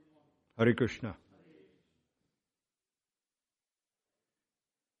Hare Krishna.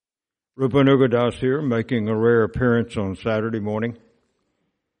 Rupanuga Das here, making a rare appearance on Saturday morning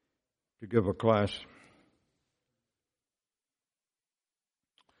to give a class.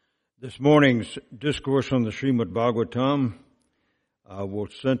 This morning's discourse on the Srimad Bhagavatam will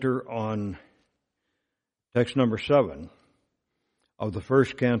center on text number 7 of the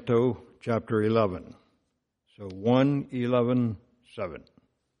first canto, chapter 11. So 1:11:7.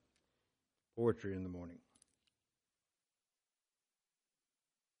 Poetry in the morning.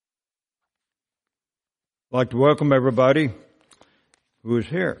 I'd like to welcome everybody who is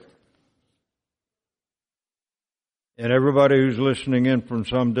here. And everybody who's listening in from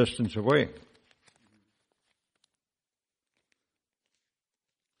some distance away.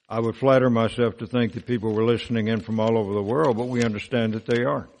 I would flatter myself to think that people were listening in from all over the world, but we understand that they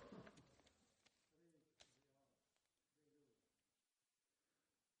are.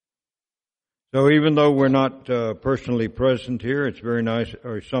 So even though we're not personally present here, it's very nice,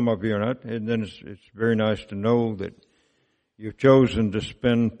 or some of you are not, and then it's very nice to know that you've chosen to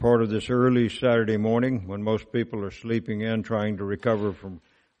spend part of this early Saturday morning when most people are sleeping in, trying to recover from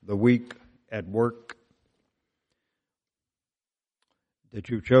the week at work, that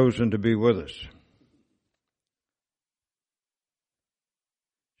you've chosen to be with us.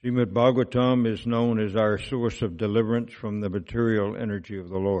 Srimad Bhagavatam is known as our source of deliverance from the material energy of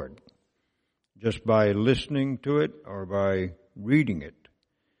the Lord. Just by listening to it or by reading it,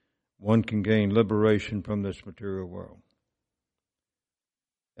 one can gain liberation from this material world.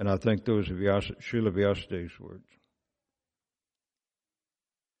 And I think those are Srila Vyasadev's words,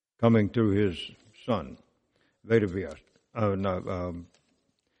 coming through his son,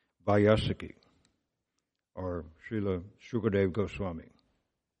 Vayasaki, or Srila Shukadev Goswami.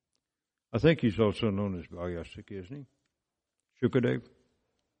 I think he's also known as Vayasaki, isn't he? Shukadev?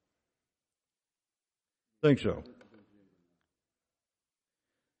 I think so. Of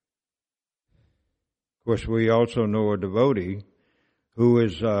course, we also know a devotee who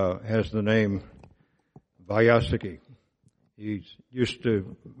has the name Vayasaki. He used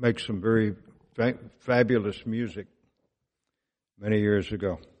to make some very fabulous music many years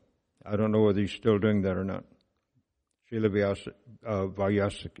ago. I don't know whether he's still doing that or not. Srila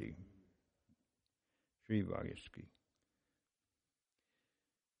Vayasaki. Sri Vayasaki.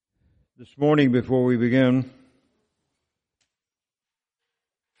 This morning, before we begin,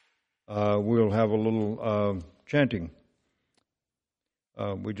 we'll have a little chanting.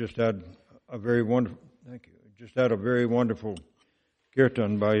 We just had a very wonderful. Thank you. Just had a very wonderful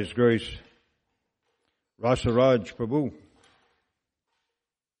kirtan by His Grace Rasaraj Prabhu,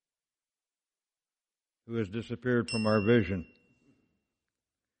 who has disappeared from our vision.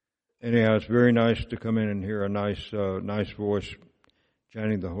 Anyhow, it's very nice to come in and hear a nice voice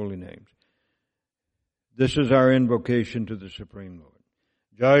chanting the holy names. This is our invocation to the Supreme Lord.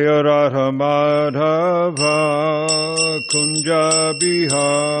 Jaya Radha Madhava Kunja Bihari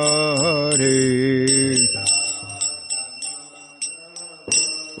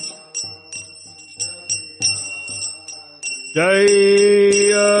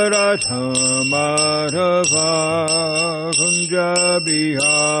Jaya Radha Madhava Kunja Bihari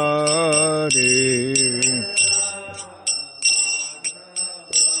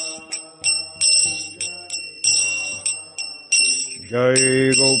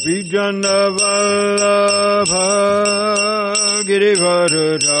Jai Gopi Jana Vallabha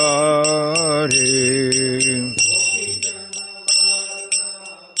Girivardhari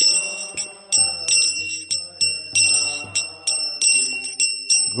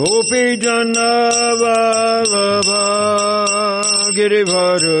Gopi Jana Vallabha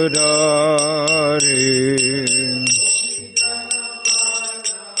Girivardhari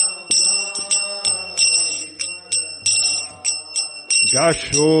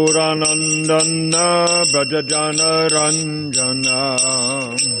Jashodanandana Brajajana Ranjana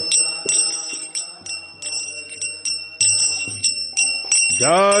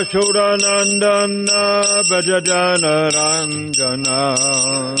Jashodanandana Brajajana Ranjana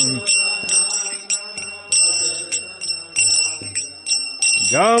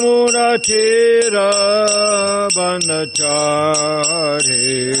Jamuna Tira Banachari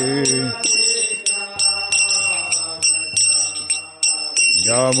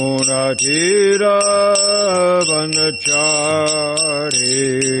Yamuna Tira Vanachari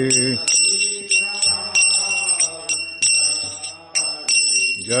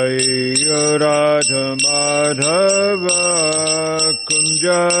Jaya Radha Madhava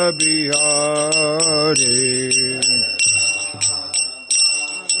Kunja Bihari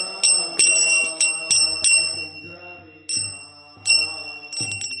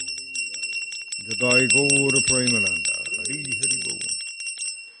Jai Gaura Premananda. Hari Hari Bol.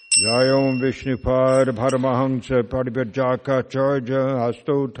 Jai Om Vishnupad Paramahamsa Paripajaka Charja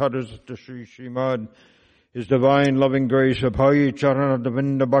Hasto Tadasata Sri Srimad His Divine Loving Grace of Bhai Charana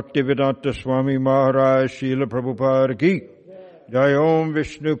Davinda Bhaktivedanta Swami Maharaj Srila Prabhupada Ki Jai Om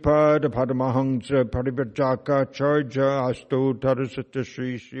Vishnupad Paramahamsa Paripajaka Charja Hasto Tadasata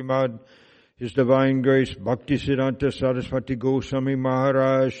Sri Srimad His Divine Grace Bhakti Siddhanta Saraswati Goswami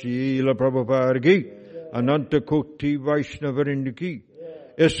Maharaj Srila Prabhupada Ki Ananta Koti Vaishnavarinda Ki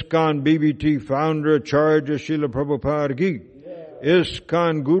ISKCON BBT Founder Acharya Srila Prabhupada Ki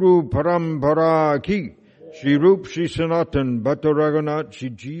ISKCON Guru Parampara Ki Shri Rup Shri Sanatan Bhatta Raghunath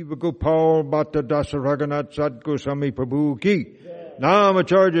Shri Jiva Gopal Bhatta Dasa Raghunath Sat Goswami Prabhu Ki Nam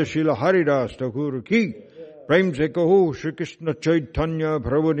Acharya Srila Haridas Thakur Ki Prem Se Kaho Shri Krishna Chaitanya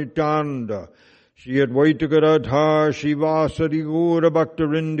Prabhu Nityananda Shri Advaita Gadadhar Shri Vasari Gaura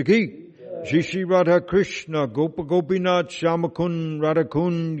Bhaktarinda Ki Shri Shri Radha Krishna Gopa Gopinath Shyamakund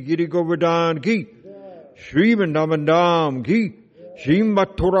Radhakund Giri Govardhan Ki Shri Vrindavandam Ki Shri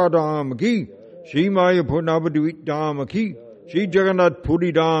Mathuradam Ki Shri Mayapur Navadvip Dham Ki Shri Jagannath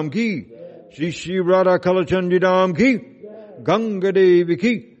Puri Dham Ki Shri Shri Radha Kalachandi Dham Ki Ganga Devi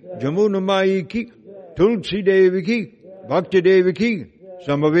Ki Jamuna Mai Ki Tulsi Devi Ki Bhakti Devi Ki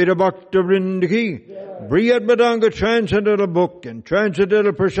Samaveda Bhakta Vrinda Ki Briyat Madanga Transcendental Book and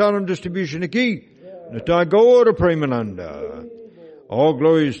Transcendental Prasadam Distribution Ki Nitai Gaura Premananda. All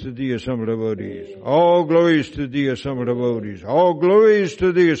glories to thee, assembled devotees. All glories to thee, assembled devotees. All glories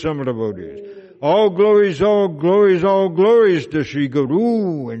to thee, assembled devotees. All glories, all glories, all glories to Sri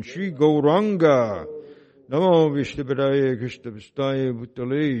Guru and Sri Gauranga. Namo Vishnupadaya Krishna Vistaya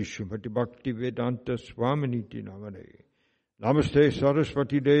Bhutale Srimati Bhakti Vedanta Swaminiti Namane. Namaste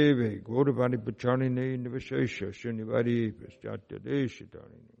Saraswati Devi Gauravani Pachanine Nivashesha Shrinivari Paschatya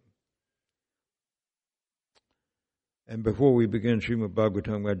Deshitarine. And before we begin Srimad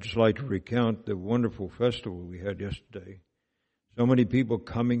Bhagavatam, I'd just like to recount the wonderful festival we had yesterday. So many people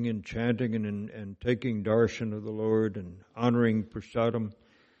coming and chanting and taking darshan of the Lord and honoring prasadam.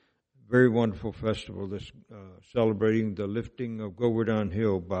 Very wonderful festival, this celebrating the lifting of Govardhan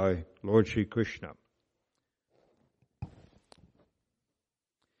Hill by Lord Sri Krishna.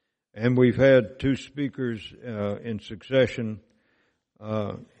 And we've had two speakers in succession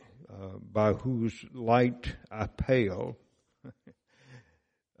by whose light I pale.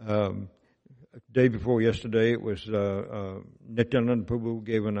 Day before yesterday, it was Nityananda Prabhu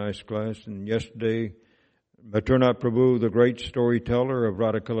gave a nice class, and yesterday Maturnath Prabhu, the great storyteller of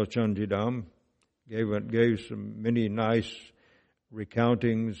Radhakala Chandidam, gave some many nice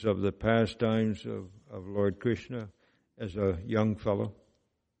recountings of the pastimes of Lord Krishna as a young fellow,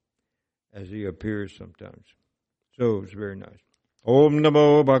 as he appears sometimes. So it was very nice. Om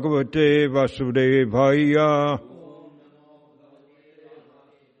Namo Bhagavate Vasudevaya.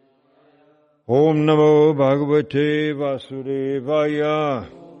 Om Namo Bhagavate Vasudevaya.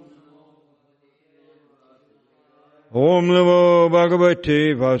 Om Namo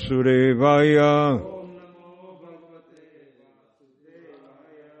Bhagavate Vasudevaya.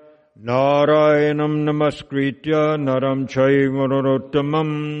 Narayanam Namaskritya Naram Chaiva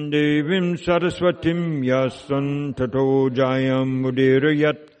Narottamam Devim Saraswatim Yasan Tato Jayam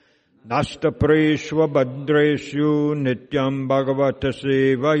Mudirayat Nasta Preshva Badreshu Nityam Bhagavata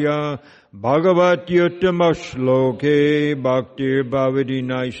Sevaya Bhagavati Uttama Shloke Bhaktir Bhavadi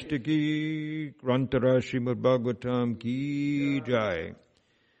Naistaki Grantara Srimad Bhagavatam Ki Jai.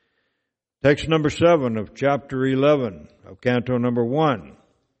 Text number 7 of chapter 11 of canto number 1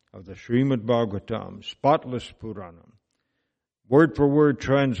 of the Srimad Bhagavatam, spotless Puranam. Word for word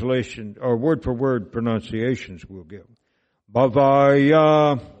translation, or word for word pronunciations we'll give.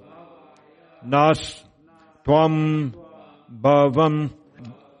 Bhavaya Nas Tvam Bhavam.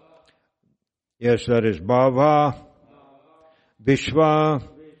 Yes, that is Bhava Vishwa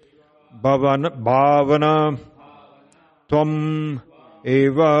Bhavana Tvam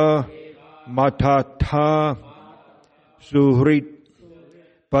Eva Matatha Suhrit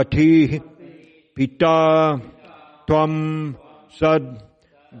Pati Pita Tvam Sad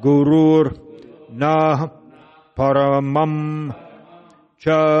Gurur Na Paramam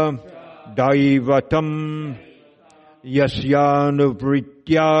Cha Daivatam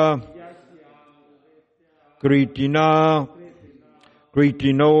Yasyanuvritya Kritina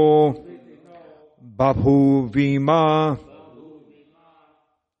Kritino Bahuvima.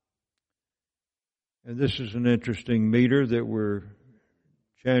 And this is an interesting meter that we're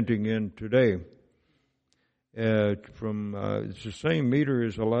chanting in today. It's the same meter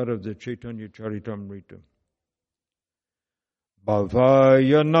as a lot of the Chaitanya Charitamrita.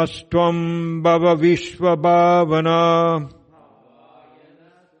 Bhavaya Nastvam Bhava Vishvabhavana.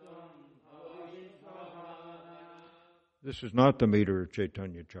 This is not the meter of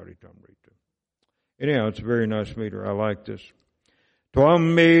Chaitanya Charitamrita. Anyhow, it's a very nice meter. I like this.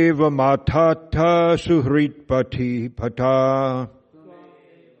 Tvameva matata suhritpati pata.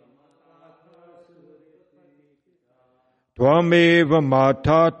 Tvameva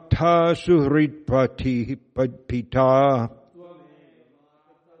matata suhritpati pita.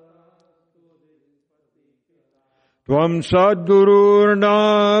 Tvam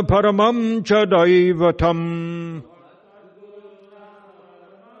sadgururna paramam chadaivatam.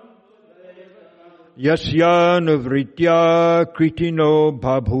 Yasya nuvritya kritino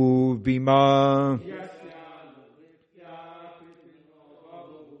babhu vima.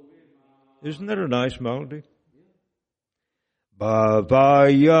 Isn't that a nice melody?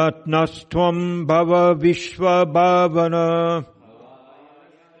 Bhavayatnastvam bhava vishva bhavana.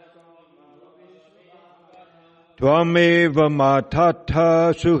 Tvameva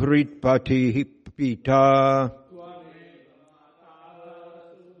matata suhritpati pita.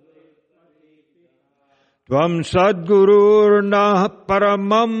 Tvam sadgururna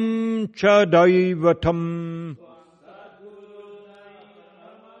paramam chadaivatam.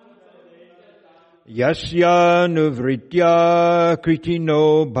 Yasya nuvritya kritino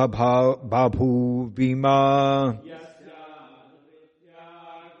babhu vima.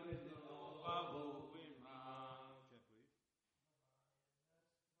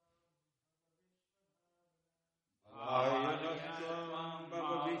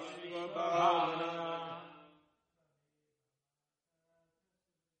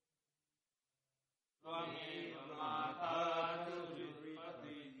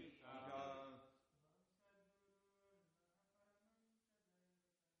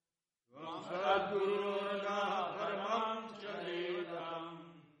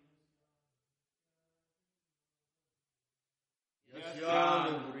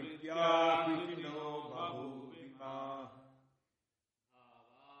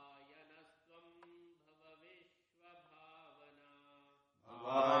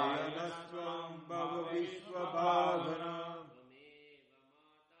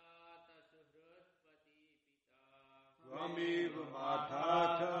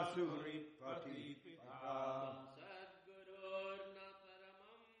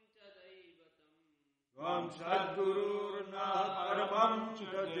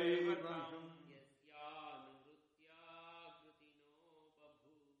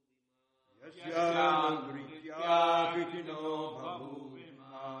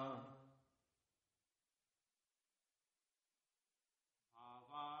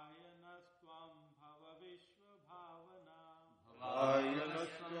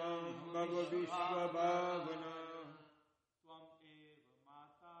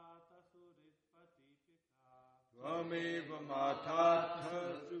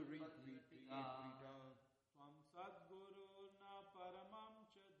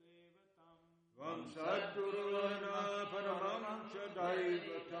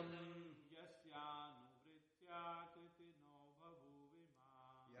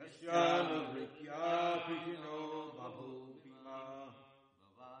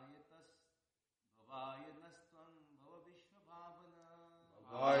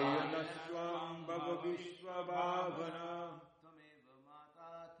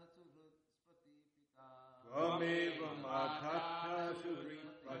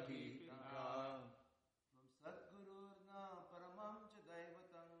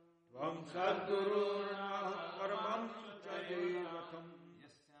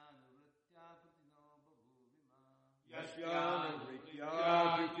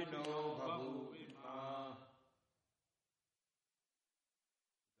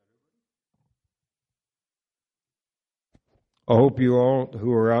 I hope you all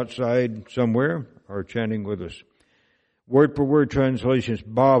who are outside somewhere are chanting with us. Word for word translations.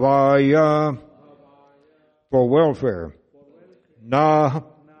 Bhavaya, for welfare. Na,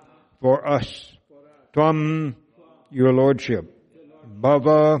 for us. Tvam, your lordship.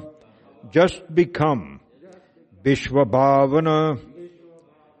 Bhava, just become. Vishvabhavana,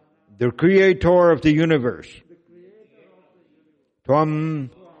 the creator of the universe. Tvam,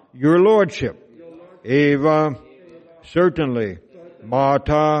 your lordship. Eva, certainly.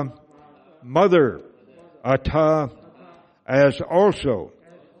 Mata, mother. Atha, as also.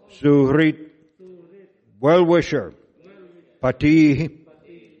 Suhrit, well-wisher. Pati,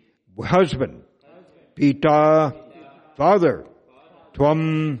 husband. Pita, father.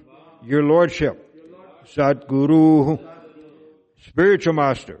 Tvam, your lordship. Satguru, spiritual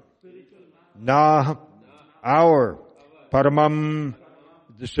master. Na, our. Paramam,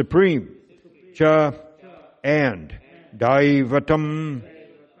 the Supreme, Cha, and Daivatam,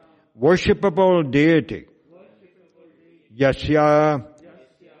 worshipable deity, Yasya,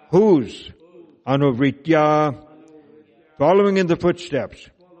 whose, Anuvritya, following in the footsteps,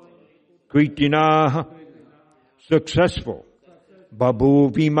 Kritina, successful,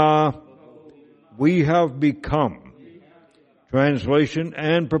 Babuvima, we have become. Translation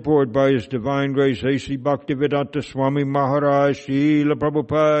and purport by His Divine Grace A.C. Bhaktivedanta Swami Maharaj Srila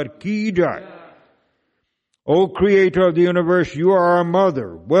Prabhupada Ki Jai. O Creator of the universe, You are our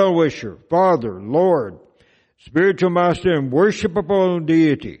Mother, Well-Wisher, Father, Lord, Spiritual Master, and worshipable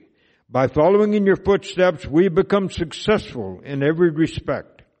deity. By following in Your footsteps, we become successful in every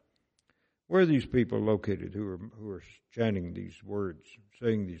respect. Where are these people located who are chanting these words,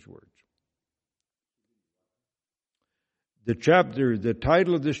 saying these words? The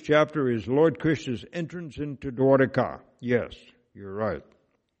title of this chapter is Lord Krishna's Entrance into Dwaraka. Yes, you're right.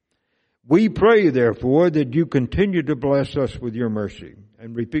 We pray, therefore, that You continue to bless us with Your mercy.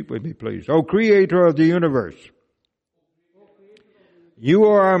 And repeat with me, please. O Creator of the universe, You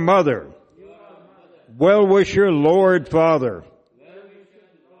are our Mother, Well-Wisher, Lord, Father,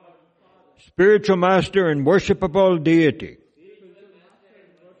 Spiritual Master, and worshipable deity.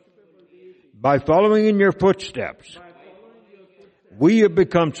 By following in Your footsteps, we have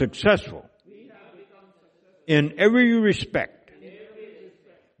become successful in every respect.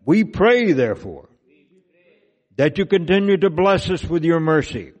 We pray, therefore, that You continue to bless us with Your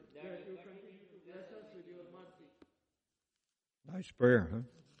mercy. Nice prayer, huh?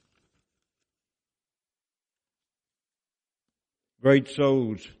 Great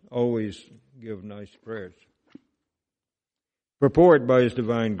souls always give nice prayers. Purport by His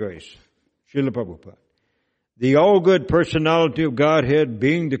Divine Grace, Srila Prabhupada. The all-good personality of Godhead,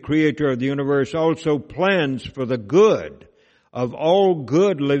 being the Creator of the universe, also plans for the good of all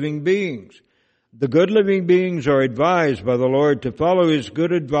good living beings. The good living beings are advised by the Lord to follow His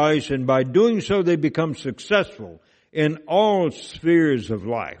good advice, and by doing so they become successful in all spheres of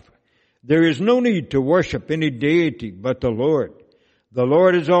life. There is no need to worship any deity but the Lord. The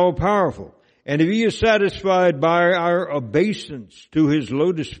Lord is all-powerful, and if He is satisfied by our obeisance to His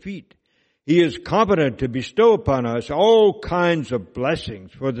lotus feet, He is competent to bestow upon us all kinds of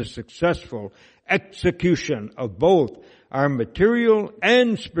blessings for the successful execution of both our material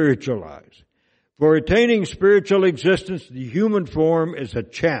and spiritual lives. For attaining spiritual existence, the human form is a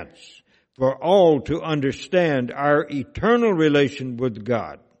chance for all to understand our eternal relation with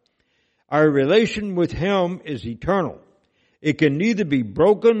God. Our relation with Him is eternal. It can neither be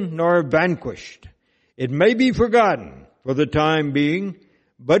broken nor vanquished. It may be forgotten for the time being,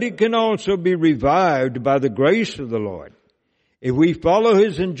 but it can also be revived by the grace of the Lord. If we follow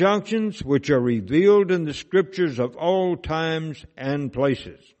His injunctions, which are revealed in the Scriptures of all times and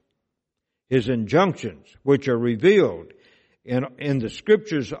places. His injunctions, which are revealed in the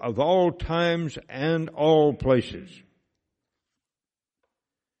Scriptures of all times and all places.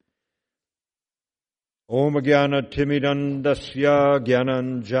 Om Jnana Timidandasya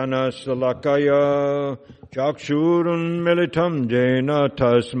Jnananjana Salakaya Chakshurun Militam Jena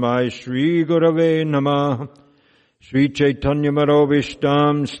Tasmai Shri Gurave Namah Shri Chaitanya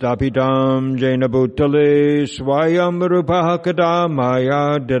Marovishtam Stapitam Jena Bhutale Swayam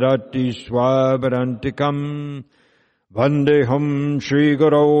Rupahakadamaya Dharati Swabarantikam Vandeham Shri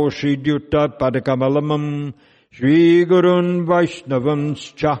Guru Shri Dyutta Padakamalamam Shri Gurun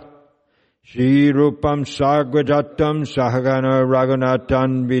Vaishnavamscha Shri Rupam Sagvajatam Sahagana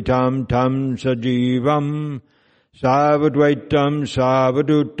Raghunatan Vitam Tam Sajivam Savadvaitam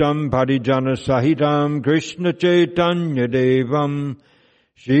Savadutam Parijana Sahitam Krishna Chaitanya Devam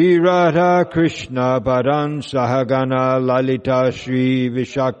Shri Radha Krishna Padan Sahagana Lalita Shri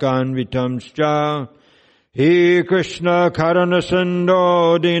Vishakan Vitamscha He Krishna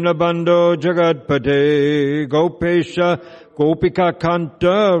Karanasando Dinabando Jagatpate Gopesha Gopika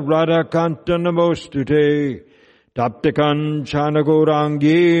Kanta Radha Kanta Namostute Taptakan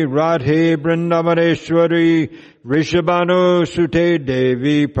Chanagourangi Radhe Vrindavaneshwari Rishabhanu Sute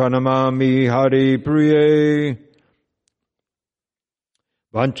Devi Pranamami Hari Priye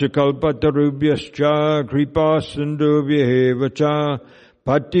Vanchakalpatarubhyascha Kripa Sindhubhyevacha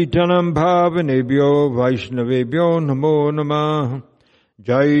Patitanam Bhavanebhyo Vaishnavebhyo Namo Namah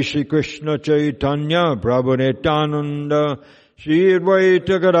Jai Shri Krishna Chaitanya Prabhu Nityananda Shri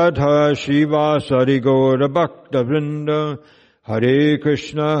Advaita Gadadhara Srivasadi Gaura Bhakta Vrinda Hare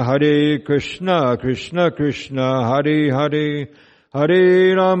Krishna Krishna Krishna Hare Hare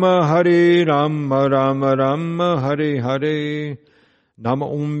Hare Rama Rama Rama Hare Hare Nama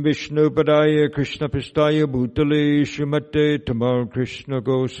Om Vishnu Padaya Krishna Pistaya Bhutale Srimate Tamal Krishna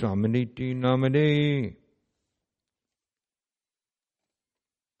Gosamaniti Namane.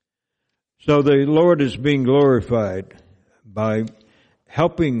 So the Lord is being glorified by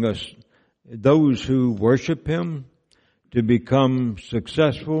helping us, those who worship Him, to become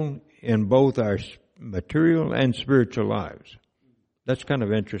successful in both our material and spiritual lives. That's kind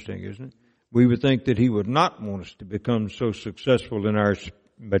of interesting, isn't it? We would think that He would not want us to become so successful in our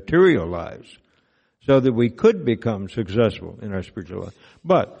material lives so that we could become successful in our spiritual life.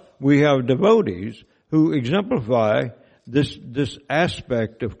 But we have devotees who exemplify this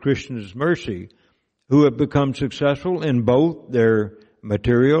aspect of Krishna's mercy, who have become successful in both their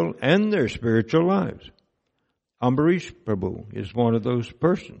material and their spiritual lives. Ambarish Prabhu is one of those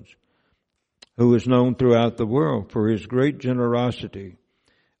persons who is known throughout the world for his great generosity.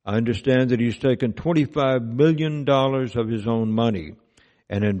 I understand that he's taken $25 million of his own money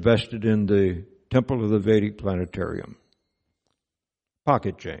and invested in the Temple of the Vedic Planetarium.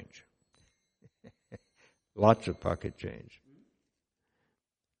 Pocket change. Lots of pocket change.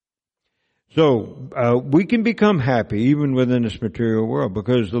 So we can become happy even within this material world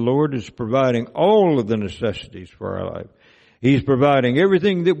because the Lord is providing all of the necessities for our life. He's providing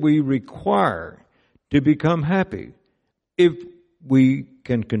everything that we require to become happy if we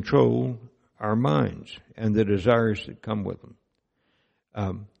can control our minds and the desires that come with them.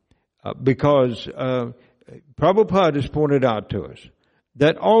 Because Prabhupada has pointed out to us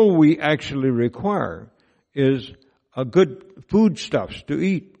that all we actually require is a good foodstuffs to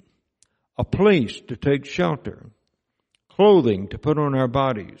eat, a place to take shelter, clothing to put on our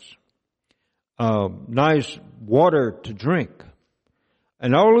bodies, nice water to drink.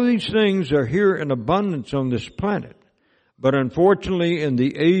 And all of these things are here in abundance on this planet. But unfortunately, in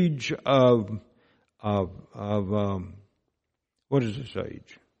the age of what is this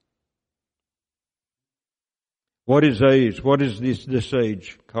age? What is age? What is this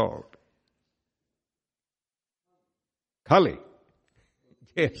age called? Kali.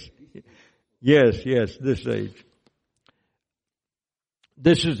 Yes, this age.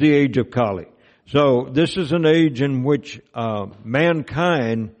 This is the age of Kali. So this is an age in which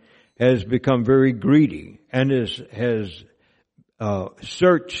mankind has become very greedy and has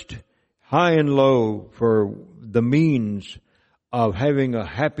searched high and low for the means of having a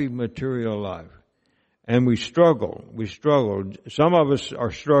happy material life. And we struggle. Some of us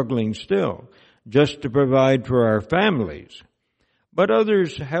are struggling still just to provide for our families. But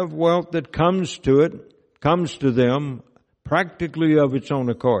others have wealth that comes to them practically of its own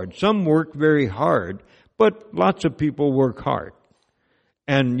accord. Some work very hard, but lots of people work hard.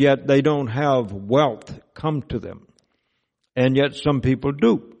 And yet they don't have wealth come to them. And yet some people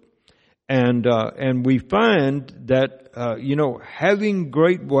do. And we find that, having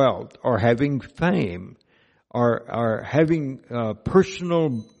great wealth or having fame or having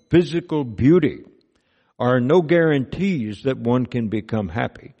personal physical beauty are no guarantees that one can become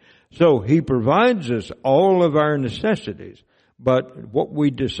happy. So He provides us all of our necessities, but what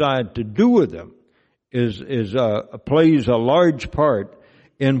we decide to do with them plays a large part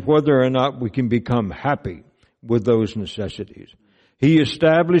in whether or not we can become happy with those necessities. He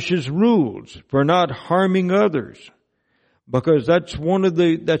establishes rules for not harming others, because that's one of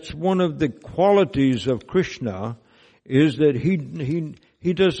the qualities of Krishna, is that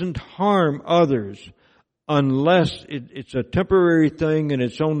he doesn't harm others unless it's a temporary thing and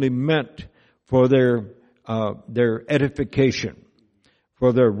it's only meant for their edification,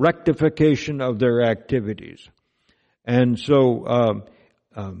 for their rectification of their activities. And so,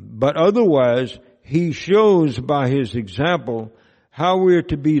 but otherwise, He shows by His example how we are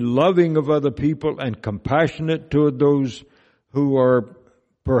to be loving of other people and compassionate toward those who are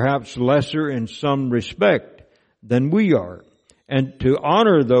perhaps lesser in some respect than we are, and to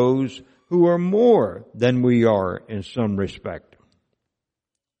honor those who are more than we are in some respect.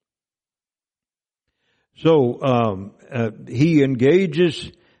 So He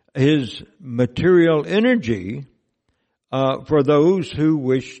engages His material energy for those who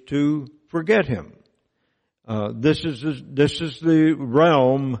wish to forget Him. This is the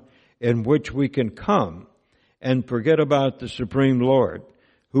realm in which we can come and forget about the Supreme Lord,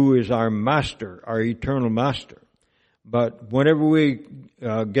 who is our Master, our eternal Master. But whenever we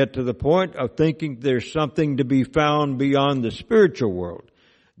get to the point of thinking there's something to be found beyond the spiritual world,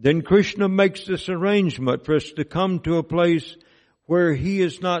 then Krishna makes this arrangement for us to come to a place where He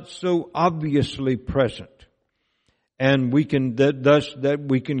is not so obviously present. And we can,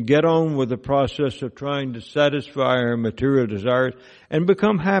 we can get on with the process of trying to satisfy our material desires and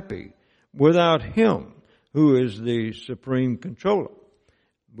become happy without Him, who is the supreme controller.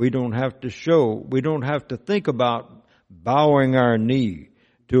 We don't have to think about bowing our knee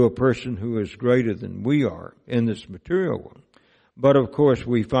to a person who is greater than we are in this material world. But of course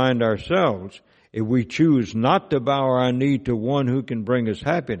we find ourselves, if we choose not to bow our knee to one who can bring us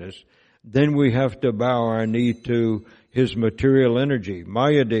happiness, then we have to bow our knee to his material energy,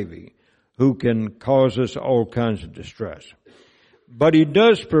 Maya Devi, who can cause us all kinds of distress. But he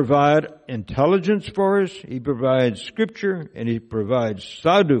does provide intelligence for us, he provides scripture, and he provides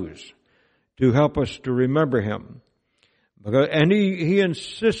sadhus to help us to remember him. And he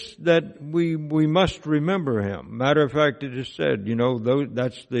insists that we must remember him. Matter of fact, it is said,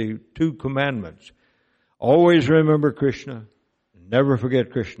 that's the 2 commandments. Always remember Krishna, never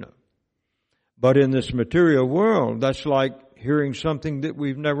forget Krishna. But in this material world, that's like hearing something that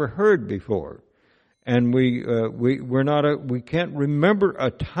we've never heard before. And we can't remember a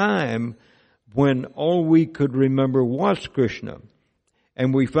time when all we could remember was Krishna.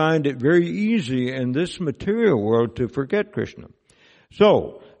 And we find it very easy in this material world to forget Krishna.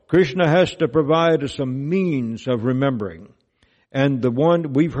 So, Krishna has to provide us a means of remembering. And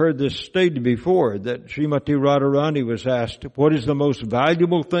we've heard this stated before, that Srimati Radharani was asked, what is the most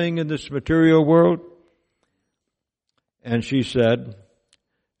valuable thing in this material world? And she said,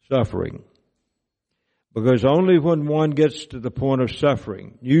 suffering. Because only when one gets to the point of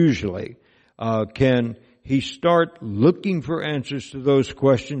suffering, usually, can he start looking for answers to those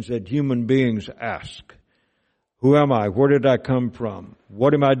questions that human beings ask. Who am I? Where did I come from?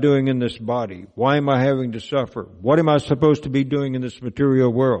 What am I doing in this body? Why am I having to suffer? What am I supposed to be doing in this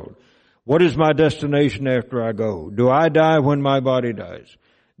material world? What is my destination after I go? Do I die when my body dies?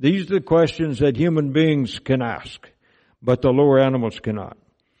 These are the questions that human beings can ask, but the lower animals cannot.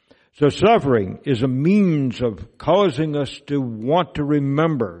 So suffering is a means of causing us to want to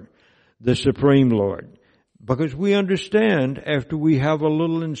remember the Supreme Lord. Because we understand, after we have a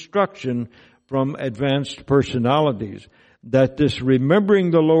little instruction from advanced personalities, that this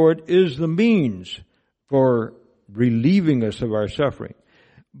remembering the Lord is the means for relieving us of our suffering.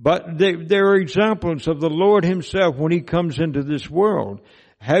 But there are examples of the Lord himself when he comes into this world,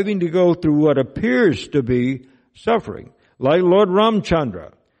 having to go through what appears to be suffering. Like Lord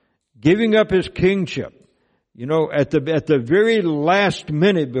Ramchandra, giving up his kingship. At the very last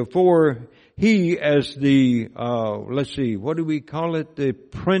minute before he, as the, the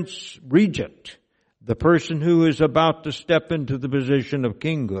Prince Regent, the person who is about to step into the position of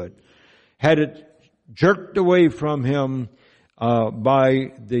kinghood, had it jerked away from him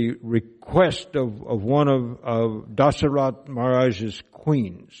by the request of one of Dasaratha Maharaj's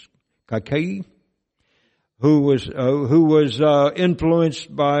queens, Kaikeyi, who was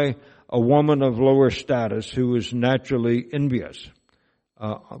influenced by a woman of lower status who was naturally envious.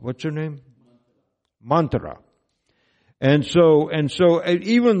 What's her name? Manthara. And so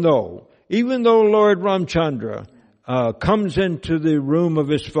even though Lord Ramchandra comes into the room of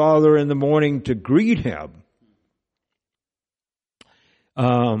his father in the morning to greet him,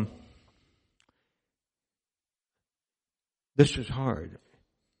 this is hard.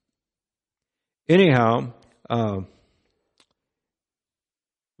 Anyhow,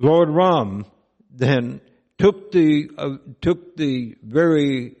 Lord Ram then took the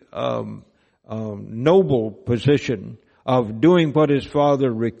very noble position of doing what his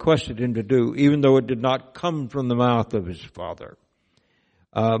father requested him to do, even though it did not come from the mouth of his father.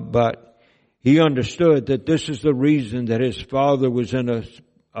 But he understood that this is the reason that his father was in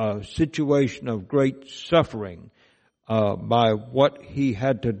a situation of great suffering by what he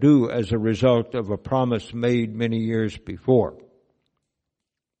had to do as a result of a promise made many years before.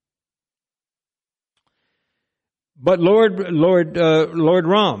 But Lord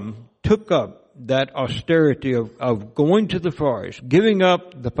Ram took up that austerity of going to the forest, giving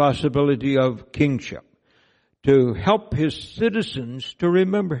up the possibility of kingship to help his citizens to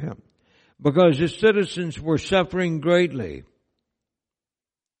remember him, because his citizens were suffering greatly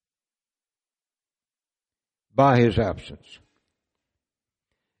by his absence.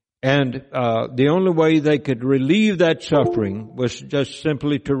 And the only way they could relieve that suffering was just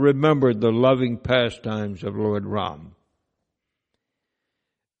simply to remember the loving pastimes of Lord Ram.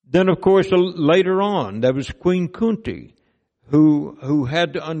 Then, of course, later on, there was Queen Kunti, who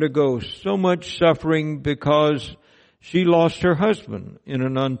had to undergo so much suffering because she lost her husband in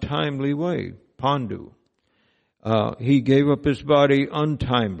an untimely way, Pandu. He gave up his body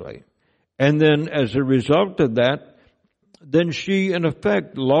untimely. And then as a result of that, then she, in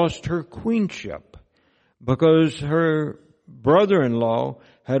effect, lost her queenship because her brother-in-law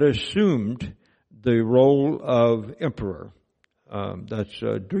had assumed the role of emperor. That's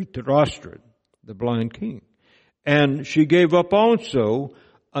Dhritarashtra, the blind king. And she gave up also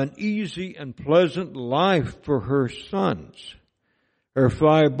an easy and pleasant life for her sons, her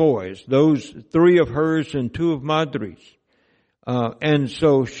 5 boys, those 3 of hers and 2 of Madri's. And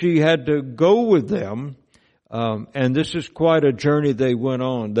so she had to go with them. And this is quite a journey they went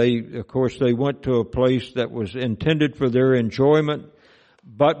on. They went to a place that was intended for their enjoyment,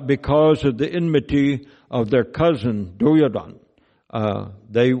 but because of the enmity of their cousin Duryodhana,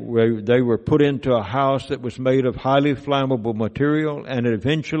 they were put into a house that was made of highly flammable material, and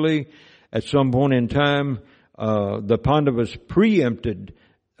eventually, at some point in time, the Pandavas preempted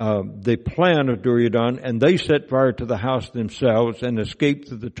the plan of Duryodhana, and they set fire to the house themselves and escaped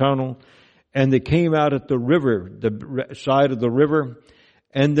through the tunnel. And they came out at the river, the side of the river.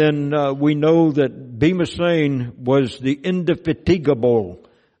 And then we know that Bhimasena was the indefatigable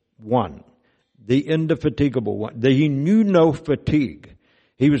one. The indefatigable one. He knew no fatigue.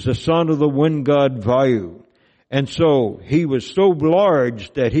 He was the son of the wind god Vayu. And so he was so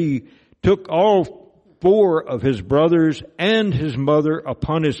large that he took all 4 of his brothers and his mother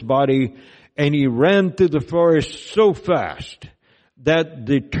upon his body, and he ran through the forest so fast that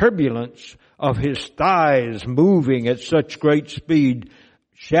the turbulence of his thighs moving at such great speed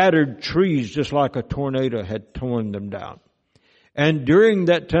shattered trees just like a tornado had torn them down. And during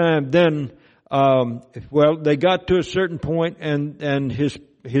that time then, they got to a certain point, and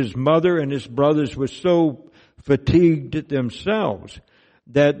his mother and his brothers were so fatigued themselves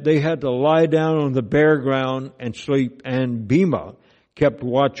that they had to lie down on the bare ground and sleep, and Bhima kept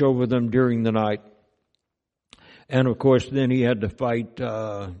watch over them during the night. And of course, then he had to fight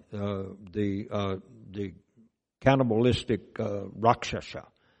the cannibalistic Rakshasa.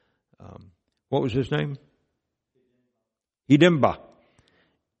 What was his name? Hidimba.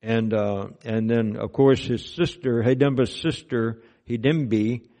 And then of course his sister, Hidimba's sister,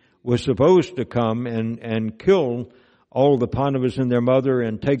 Hidimbi, was supposed to come and kill all the Pandavas and their mother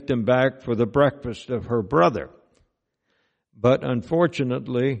and take them back for the breakfast of her brother. But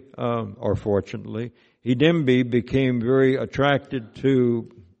unfortunately, or fortunately, Hidimbi became very attracted to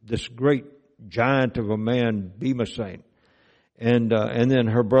this great giant of a man, Bhimasena. And then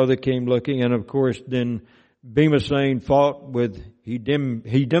her brother came looking, and of course then Bhimasena fought with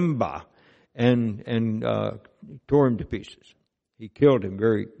Hidimba and tore him to pieces. He killed him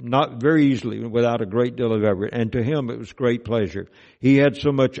not very easily, without a great deal of effort. And to him it was great pleasure. He had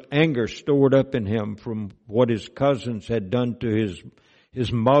so much anger stored up in him from what his cousins had done to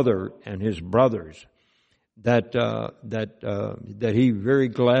his mother and his brothers, that he very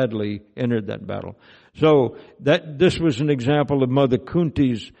gladly entered that battle. So this was an example of Mother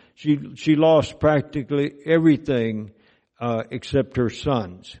Kunti's. She lost practically everything except her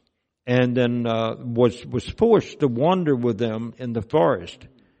sons, and then was forced to wander with them in the forest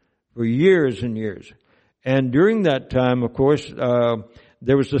for years and years. And during that time, of course,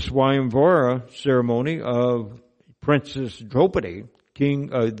 there was the Swayamvara ceremony of Princess Draupadi,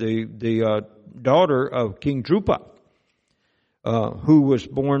 the daughter of King Drupa, who was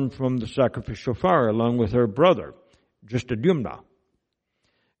born from the sacrificial fire along with her brother, Drishtadyumna.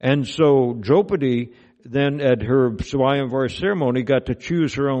 And so Draupadi then at her Swayamvara ceremony got to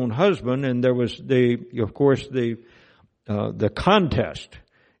choose her own husband, and there was the contest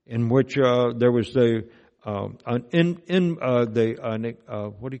in which there was what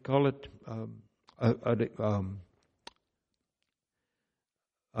do you call it?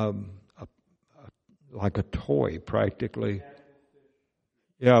 Like a toy, practically.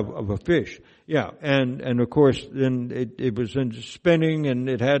 Yeah, of a fish. Yeah, and of course then it was in spinning, and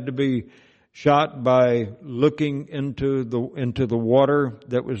it had to be shot by looking into the water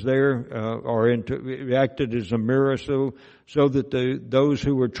that was there, it acted as a mirror, so that those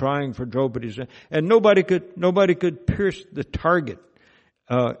who were trying for Draupadi's, and nobody could pierce the target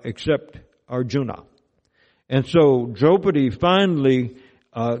except Arjuna. And so Draupadi finally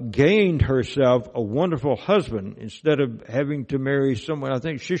gained herself a wonderful husband instead of having to marry someone. I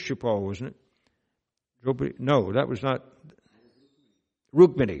think Shishupal, wasn't it? Draupadi? No, that was not.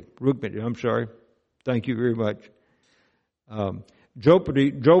 Rukmini, I'm sorry. Thank you very much.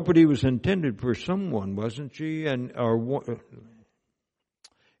 Draupadi was intended for someone, wasn't she?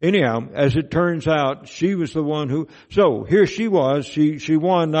 Anyhow, as it turns out, she was the one who. So here she was. She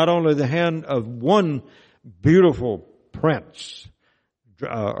won not only the hand of one beautiful prince,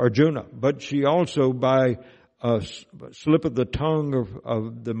 Arjuna, but she also, by a slip of the tongue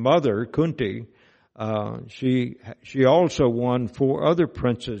of the mother, Kunti, she also won 4 other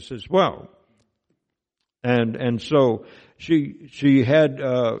princes as well. And so she had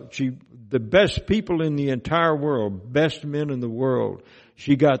the best people in the entire world, best men in the world,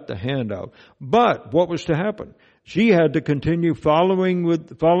 she got the hand of. But what was to happen? she had to continue following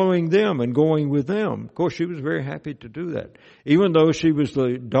them and going with them. Of course, she was very happy to do that, even though she was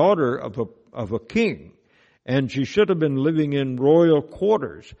the daughter of a king, and she should have been living in royal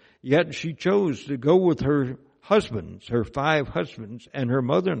quarters. Yet she chose to go with her husbands, her 5 husbands, and her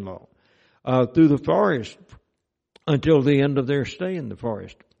mother-in-law through the forest until the end of their stay in the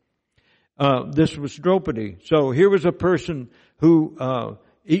forest. This was Draupadi. So here was a person who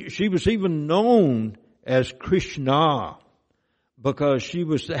she was even known as Krishna because she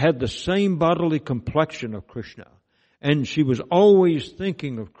had the same bodily complexion of Krishna, and she was always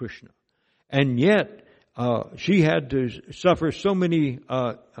thinking of Krishna, and yet she had to suffer so many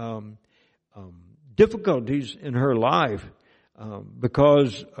difficulties in her life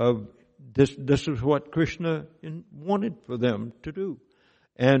because of this. This is what Krishna wanted for them to do.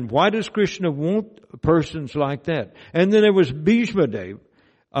 And why does Krishna want persons like that? And then there was Bhishma Dev.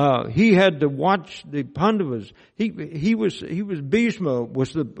 He had to watch the Pandavas. Bhishma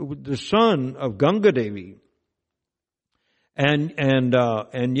was the son of Ganga Devi.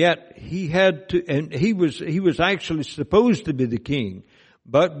 And yet he had to, and he was actually supposed to be the king,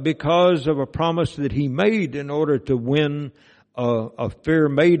 but because of a promise that he made in order to win a fair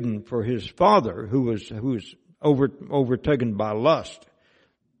maiden for his father, who was overtaken by lust,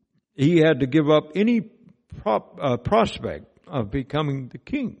 he had to give up any prospect of becoming the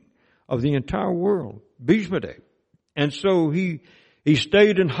king of the entire world, Bhishma Dev. And so he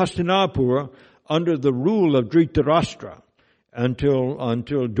stayed in Hastinapura under the rule of Dhritarashtra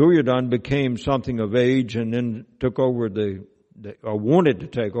until Duryodhana became something of age and then took over wanted to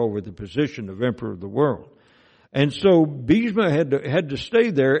take over the position of emperor of the world. And so Bhishma had to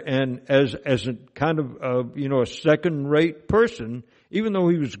stay there, and as a kind of a second-rate person, even though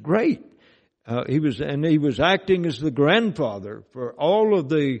he was great, he was acting as the grandfather for all of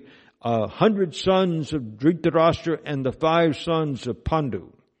the 100 sons of Dhritarashtra and the 5 sons of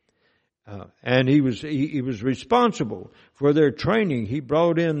Pandu. And he was responsible for their training. He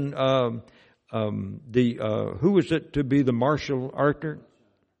brought in who was it to be the martial archer?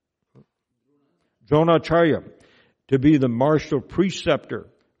 Dronacharya, to be the martial preceptor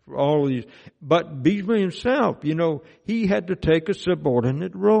for all of these. But Bhishma himself, he had to take a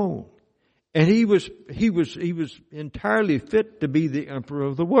subordinate role. And he was entirely fit to be the emperor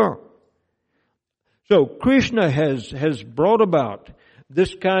of the world. So Krishna has brought about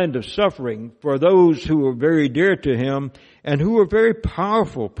this kind of suffering for those who are very dear to him and who are very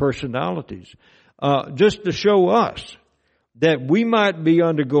powerful personalities, just to show us that we might be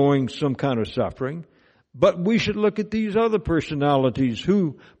undergoing some kind of suffering, but we should look at these other personalities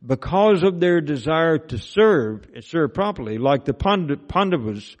who, because of their desire to serve properly, like the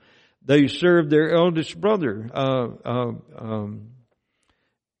Pandavas, they served their eldest brother,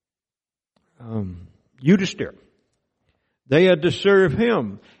 Yudhishthira. They had to serve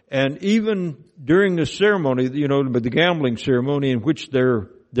him. And even during the ceremony, the gambling ceremony in which their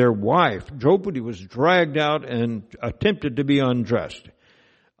wife, Draupadi, was dragged out and attempted to be undressed,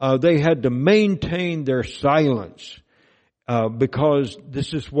 they had to maintain their silence because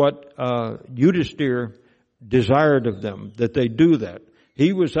this is what Yudhishthira desired of them, that they do that.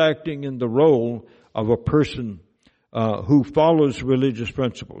 He was acting in the role of a person who follows religious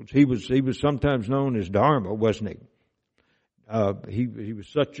principles. He was sometimes known as Dharma, wasn't he? He was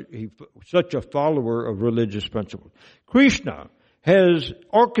such a follower of religious principles. Krishna has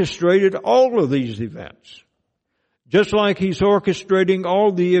orchestrated all of these events, just like he's orchestrating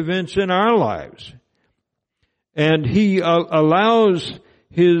all the events in our lives. And he allows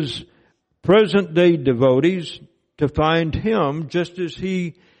his present-day devotees to find him just as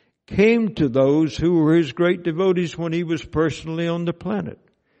he came to those who were his great devotees when he was personally on the planet.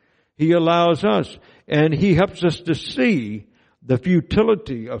 He allows us, and he helps us to see the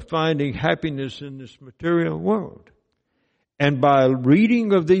futility of finding happiness in this material world. And by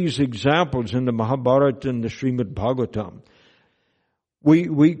reading of these examples in the Mahabharata and the Srimad Bhagavatam,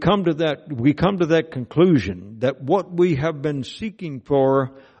 we come to that conclusion that what we have been seeking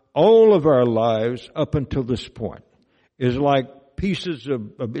for all of our lives up until this point is like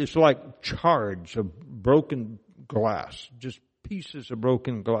it's like shards of broken glass, just pieces of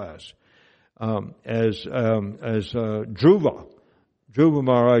broken glass. As Dhruva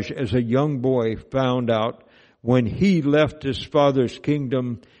Maharaj, as a young boy, found out when he left his father's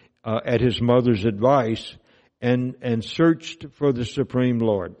kingdom at his mother's advice and searched for the Supreme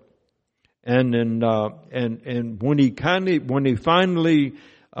Lord, and when he finally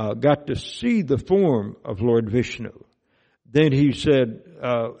got to see the form of Lord Vishnu, then he said,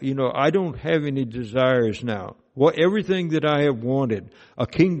 I don't have any desires now. Well, everything that I have wanted, a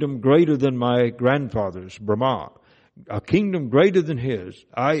kingdom greater than my grandfather's, Brahma, a kingdom greater than his,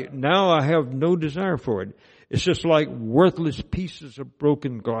 now I have no desire for it. It's just like worthless pieces of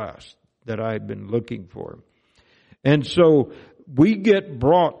broken glass that I've been looking for. And so we get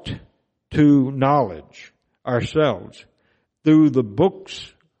brought to knowledge ourselves through the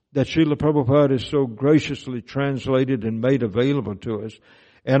books that Srila Prabhupada has so graciously translated and made available to us,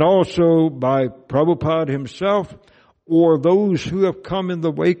 and also by Prabhupada himself or those who have come in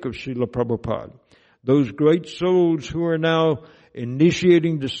the wake of Srila Prabhupada, those great souls who are now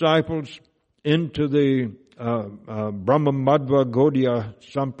initiating disciples into the Brahma Madhva Gaudiya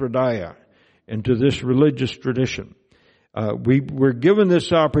Sampradaya, into this religious tradition. We're given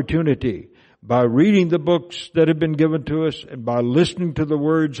this opportunity by reading the books that have been given to us and by listening to the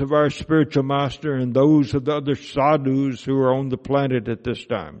words of our spiritual master and those of the other sadhus who are on the planet at this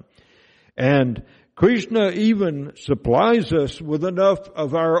time. And Krishna even supplies us with enough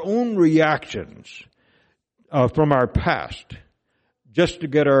of our own reactions from our past just to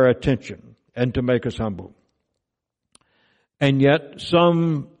get our attention and to make us humble. And yet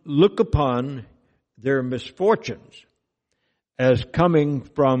some look upon their misfortunes as coming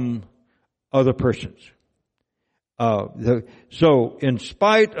from other persons. So in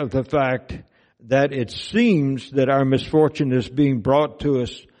spite of the fact that it seems that our misfortune is being brought to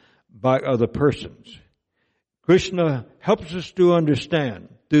us by other persons, Krishna helps us to understand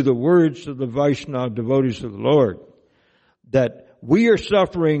through the words of the Vaishnava devotees of the Lord that we are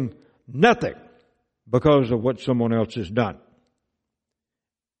suffering nothing because of what someone else has done.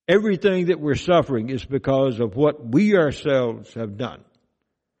 Everything that we're suffering is because of what we ourselves have done.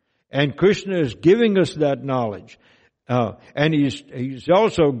 And Krishna is giving us that knowledge. And he's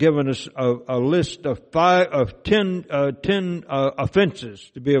also given us a list of 10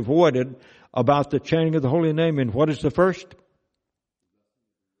 offenses to be avoided about the chanting of the holy name. And what is the first?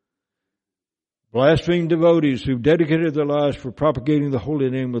 Blaspheme devotees who've dedicated their lives for propagating the holy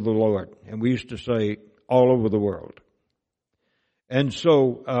name of the Lord. And we used to say all over the world. And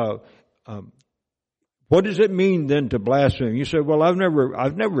so, what does it mean then to blaspheme? You say, well, I've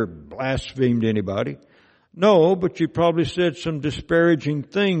never blasphemed anybody. No, but you probably said some disparaging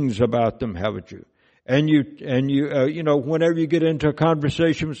things about them, haven't you? And whenever you get into a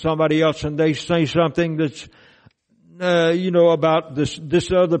conversation with somebody else and they say something that's, about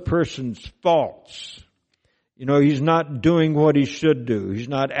this other person's faults. He's not doing what he should do. He's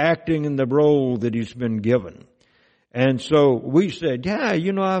not acting in the role that he's been given. And so we said,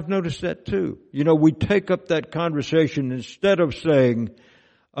 I've noticed that too. We take up that conversation instead of saying,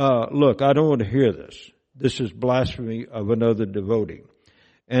 look, I don't want to hear this. This is blasphemy of another devotee.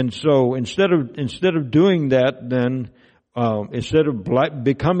 And so instead of doing that, then, instead of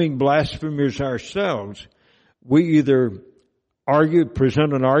becoming blasphemers ourselves, we either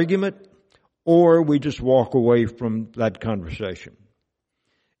present an argument, or we just walk away from that conversation.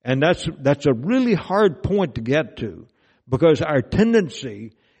 And that's a really hard point to get to, because our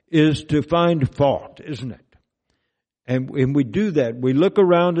tendency is to find fault, isn't it? And we do that. We look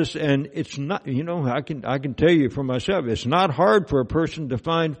around us, and it's not, I can tell you for myself, it's not hard for a person to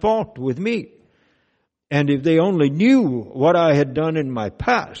find fault with me. And if they only knew what I had done in my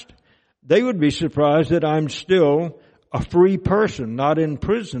past, they would be surprised that I'm still a free person, not in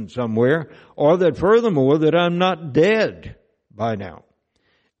prison somewhere, or that furthermore that I'm not dead by now.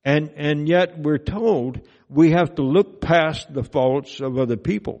 And yet we're told we have to look past the faults of other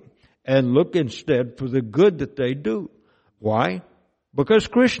people and look instead for the good that they do. Why? Because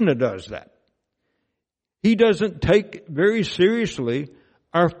Krishna does that. He doesn't take very seriously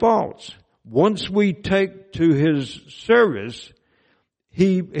our faults. Once we take to his service,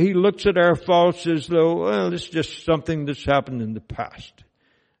 he looks at our faults as though, well, it's just something that's happened in the past.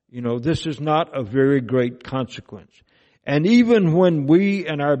 This is not a very great consequence. And even when we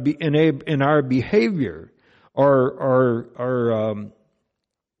in our behavior are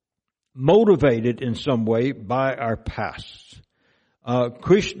motivated in some way by our pasts,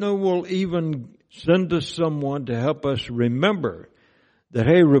 Krishna will even send us someone to help us remember that,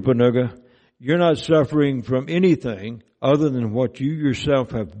 hey, Rupanuga, you're not suffering from anything other than what you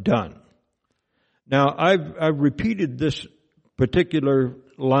yourself have done. Now, I've repeated this particular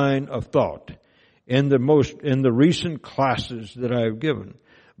line of thought in the recent classes that I've given,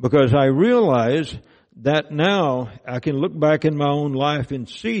 because I realize that now I can look back in my own life and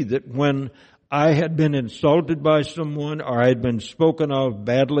see that when I had been insulted by someone, or I had been spoken of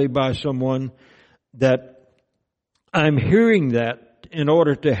badly by someone, that I'm hearing that in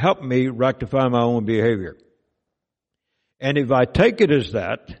order to help me rectify my own behavior. And if I take it as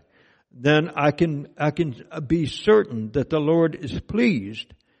that, then I can be certain that the Lord is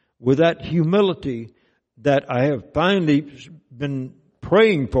pleased with that humility that I have finally been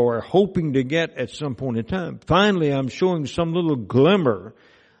praying for, hoping to get at some point in time. Finally, I'm showing some little glimmer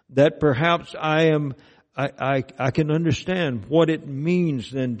that perhaps I can understand what it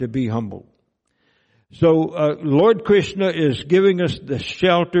means then to be humble. So, Lord Krishna is giving us the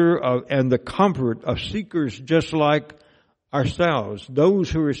shelter and the comfort of seekers just like ourselves,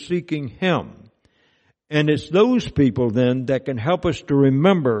 those who are seeking Him. And it's those people then that can help us to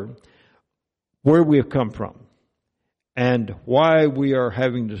remember where we have come from and why we are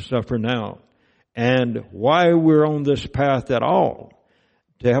having to suffer now and why we're on this path at all,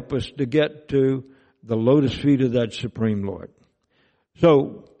 to help us to get to the lotus feet of that Supreme Lord.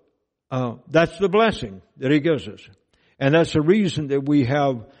 So, that's the blessing that He gives us. And that's the reason that we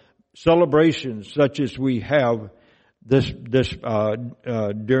have celebrations such as we have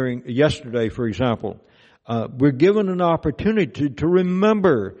during yesterday, for example. We're given an opportunity to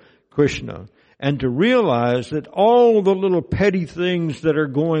remember Krishna and to realize that all the little petty things that are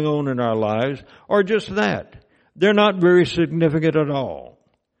going on in our lives are just that. They're not very significant at all.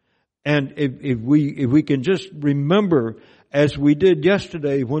 And if we can just remember, as we did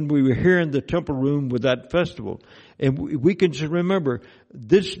yesterday when we were here in the temple room with that festival, and we can just remember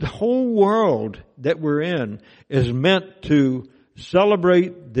this whole world that we're in is meant to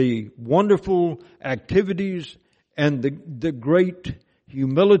celebrate the wonderful activities and the great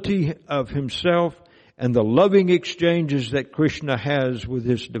humility of Himself and the loving exchanges that Krishna has with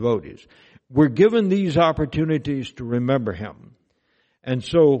His devotees. We're given these opportunities to remember Him. And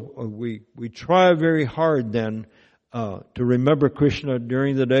so we try very hard then to remember Krishna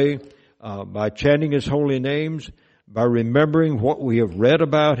during the day by chanting His holy names, by remembering what we have read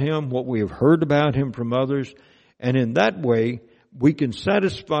about Him, what we have heard about Him from others. And in that way, we can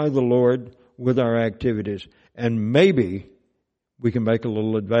satisfy the Lord with our activities. And maybe we can make a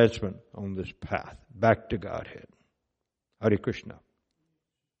little advancement on this path back to Godhead. Hare Krishna.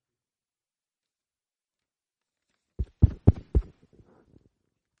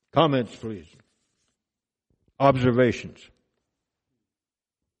 Comments, please. Observations.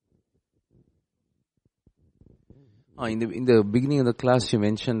 In the beginning of the class, you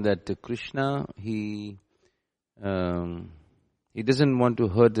mentioned that Krishna, he doesn't want to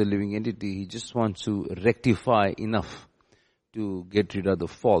hurt the living entity. He just wants to rectify enough to get rid of the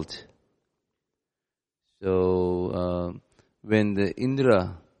fault. So when the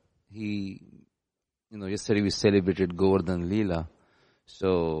Indra, yesterday we celebrated Govardhan Leela.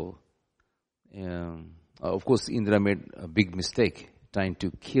 So of course Indra made a big mistake trying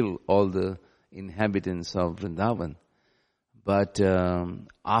to kill all the inhabitants of Vrindavan. But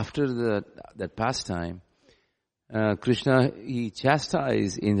after that pastime, Krishna, he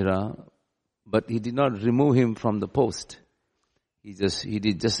chastised Indra, but he did not remove him from the post. He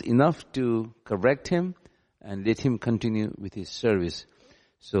did just enough to correct him and let him continue with his service.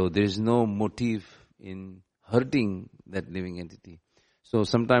 So there is no motive in hurting that living entity. So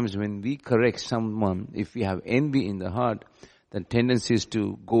sometimes when we correct someone, if we have envy in the heart, the tendency is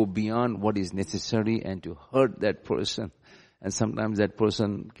to go beyond what is necessary and to hurt that person. And sometimes that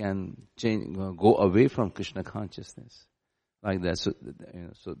person can go away from Krishna consciousness, like that.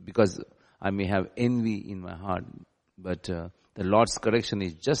 So because I may have envy in my heart, but the Lord's correction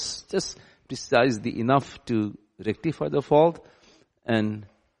is just precisely enough to rectify the fault and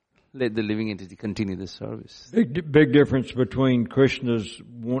let the living entity continue the service. Big difference between Krishna's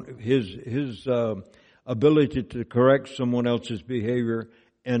his ability to correct someone else's behavior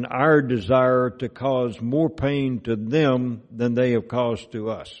and our desire to cause more pain to them than they have caused to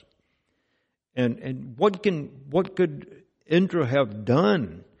us. And what could Indra have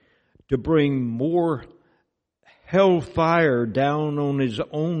done to bring more hellfire down on his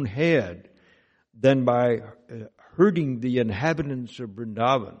own head than by hurting the inhabitants of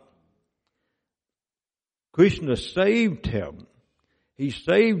Vrindavan? Krishna saved him. He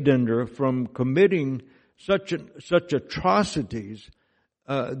saved Indra from committing such atrocities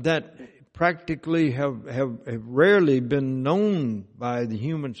that practically have rarely been known by the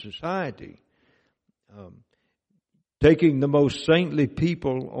human society. Taking the most saintly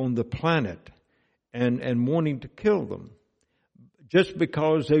people on the planet and wanting to kill them just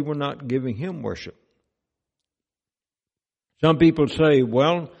because they were not giving him worship. Some people say,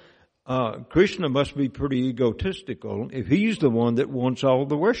 well, Krishna must be pretty egotistical if he's the one that wants all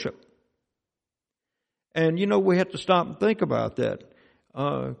the worship. And, we have to stop and think about that.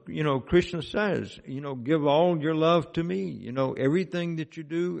 Krishna says, give all your love to me. Everything that you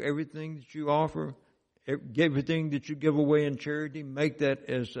do, everything that you offer, everything that you give away in charity, make that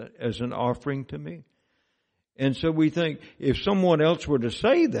as an offering to me. And so we think if someone else were to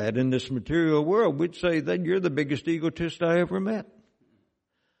say that in this material world, we'd say that you're the biggest egotist I ever met.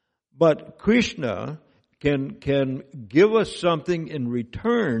 But Krishna can give us something in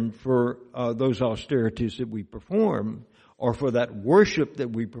return for those austerities that we perform, or for that worship that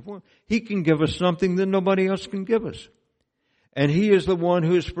we perform. He can give us something that nobody else can give us. And He is the one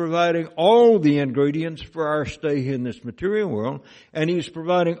who is providing all the ingredients for our stay in this material world, and He's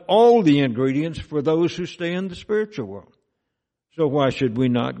providing all the ingredients for those who stay in the spiritual world. So why should we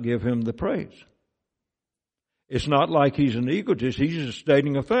not give Him the praise? It's not like He's an egotist. He's just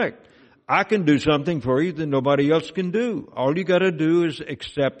stating a fact. I can do something for you that nobody else can do. All you got to do is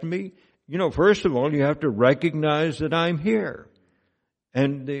accept me. First of all, you have to recognize that I'm here.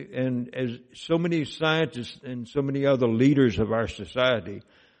 And as so many scientists and so many other leaders of our society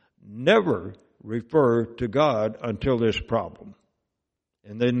never refer to God until there's a problem.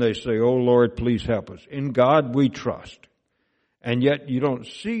 And then they say, "Oh Lord, please help us." In God we trust. And yet you don't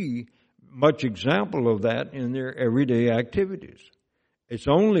see much example of that in their everyday activities. It's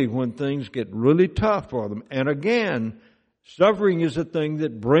only when things get really tough for them. And again, suffering is a thing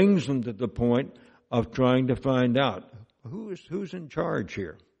that brings them to the point of trying to find out who's in charge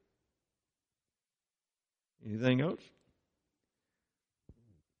here. Anything else?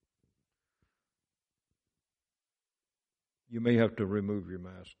 You may have to remove your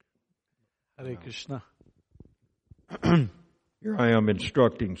mask. Hare Krishna. Here I am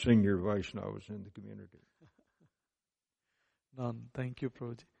instructing senior Vaishnavas in the community. No, thank you,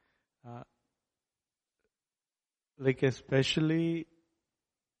 Prabhuji. Especially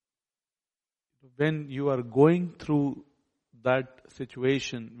when you are going through that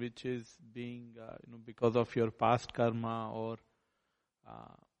situation, which is being, because of your past karma or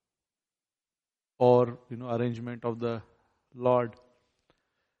arrangement of the Lord,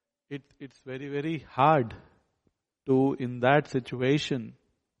 it's very, very hard to, in that situation,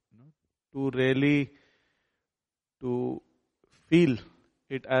 to really to feel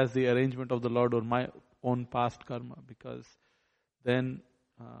it as the arrangement of the Lord or my own past karma, because then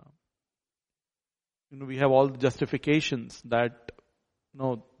we have all the justifications that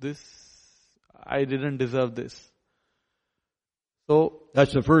no, I didn't deserve this. So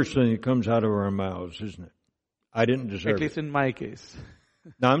that's the first thing that comes out of our mouths, isn't it? I didn't deserve it. At least in my case.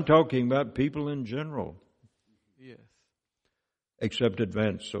 Now I'm talking about people in general. Yes. Except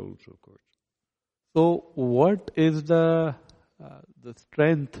advanced souls, of course. So what is the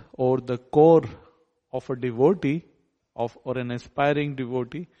strength or the core of a devotee, or an aspiring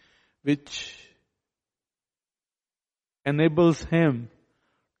devotee, which enables him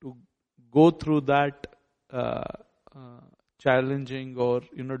to go through that challenging or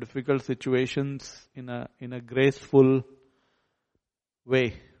difficult situations in a graceful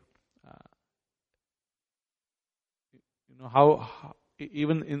way? How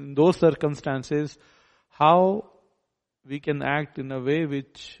even in those circumstances, how we can act in a way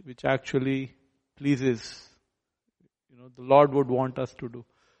which actually pleases, the Lord would want us to do.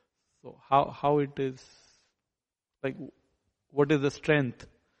 So how it is, what is the strength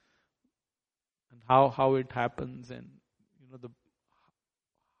and how it happens, and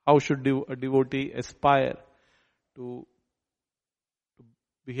how should a devotee aspire to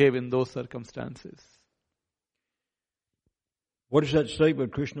behave in those circumstances? What is that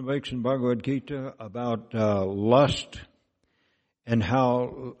statement Krishna makes in Bhagavad Gita about lust, and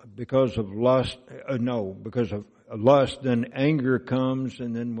how because of lust, then anger comes,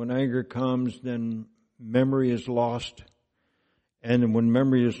 and then when anger comes, then memory is lost, and then when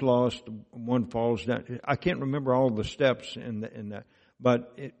memory is lost, one falls down. I can't remember all the steps in that,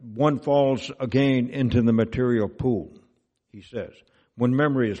 but one falls again into the material pool, he says, when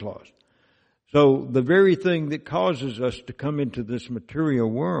memory is lost. So the very thing that causes us to come into this material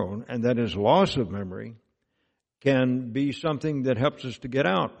world, and that is loss of memory, can be something that helps us to get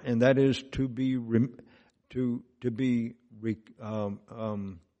out, and that is to be what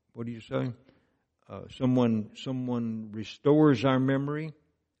do you say? Someone restores our memory,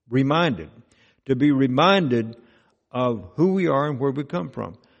 to be reminded of who we are and where we come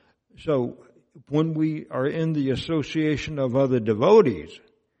from. So when we are in the association of other devotees,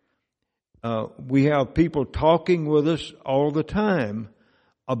 we have people talking with us all the time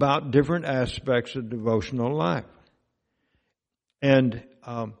about different aspects of devotional life. And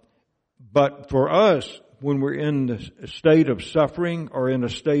but for us, when we're in the state of suffering or in a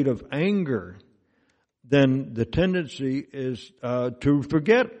state of anger, then the tendency is to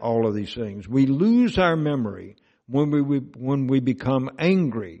forget all of these things. We lose our memory when we become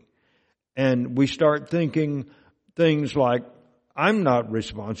angry. And we start thinking things like, I'm not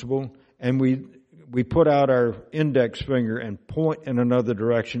responsible, and we put out our index finger and point in another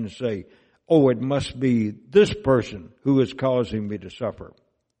direction and say, oh, it must be this person who is causing me to suffer.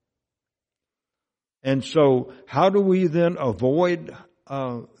 And so how do we then avoid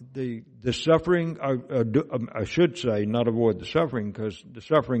the suffering? I should say not avoid the suffering, because the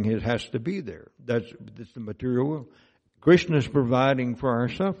suffering has to be there. That's the material world. Krishna is providing for our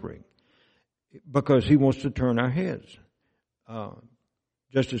suffering because he wants to turn our heads.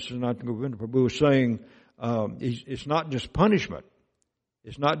 Just as Sanatana Govinda Prabhu was saying, it's not just punishment.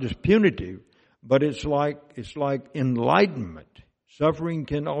 It's not just punitive, but it's like enlightenment. Suffering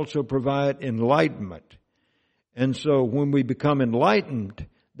can also provide enlightenment. And so when we become enlightened,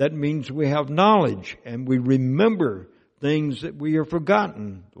 that means we have knowledge and we remember things that we have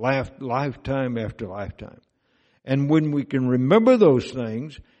forgotten lifetime after lifetime. And when we can remember those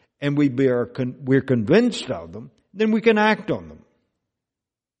things and we're convinced of them, then we can act on them.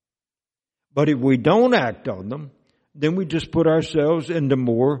 But if we don't act on them, then we just put ourselves into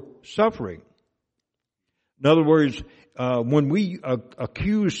more suffering. In other words, when we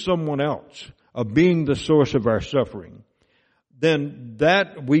accuse someone else of being the source of our suffering, then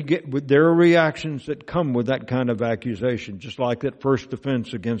there are reactions that come with that kind of accusation, just like that first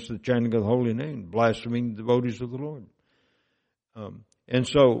offense against the chanting of the holy name, blaspheming the devotees of the Lord. And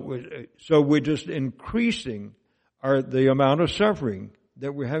so we're just increasing the amount of suffering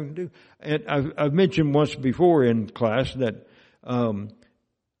that we're having to do. And I've mentioned once before in class that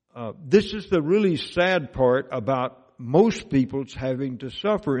this is the really sad part about most people's having to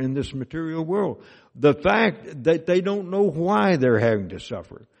suffer in this material world. The fact that they don't know why they're having to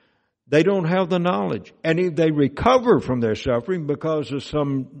suffer. They don't have the knowledge. And if they recover from their suffering because of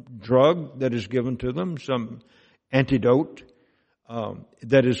some drug that is given to them, some antidote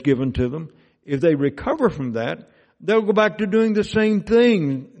that is given to them, if they recover from that, they'll go back to doing the same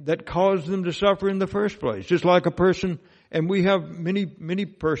thing that caused them to suffer in the first place. Just like a person, and we have many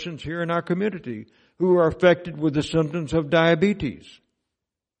persons here in our community who are affected with the symptoms of diabetes.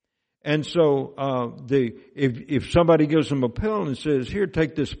 And so, if somebody gives them a pill and says, here,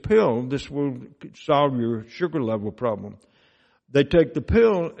 take this pill, this will solve your sugar level problem. They take the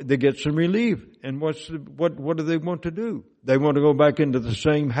pill, they get some relief. And what do they want to do? They want to go back into the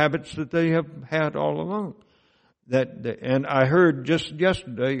same habits that they have had all along. And I heard just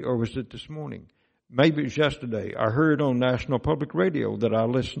yesterday, or was it this morning? Maybe it was yesterday. I heard on National Public Radio that I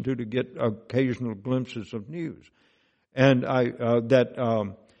listen to get occasional glimpses of news. And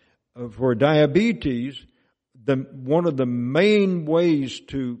for diabetes, one of the main ways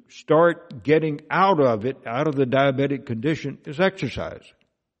to start getting out of the diabetic condition is exercise.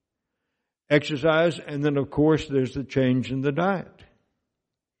 Exercise, and then of course there's the change in the diet.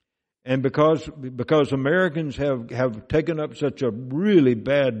 And because Americans have taken up such a really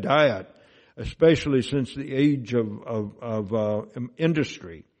bad diet, especially since the age of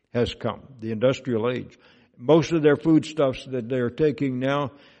industry has come, the industrial age, most of their foodstuffs that they're taking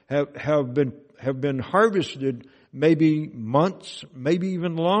now have been harvested maybe months, maybe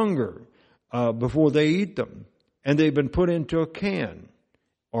even longer, before they eat them. And they've been put into a can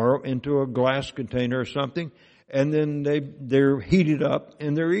or into a glass container or something, and then they're heated up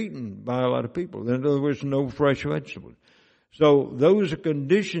and they're eaten by a lot of people. In other words, no fresh vegetables. So those are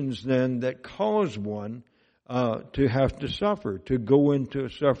conditions then that cause one to have to suffer, to go into a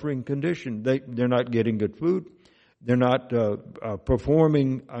suffering condition. They're not getting good food. They're not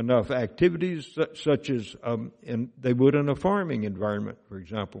performing enough activities such as they would in a farming environment, for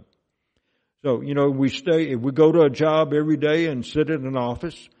example. So, if we go to a job every day and sit in an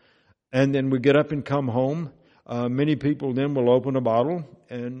office, and then we get up and come home, many people then will open a bottle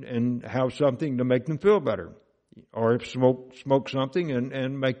and have something to make them feel better, or smoke something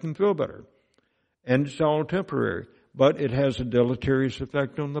and make them feel better. And it's all temporary, but it has a deleterious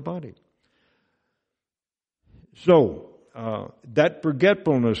effect on the body. So, that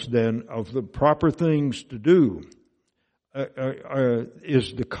forgetfulness then of the proper things to do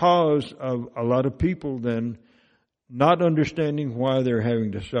is the cause of a lot of people then not understanding why they're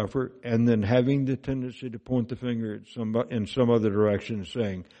having to suffer, and then having the tendency to point the finger at in some other direction,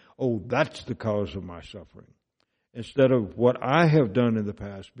 saying, oh, that's the cause of my suffering, instead of what I have done in the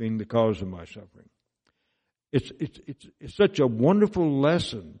past being the cause of my suffering. It's such a wonderful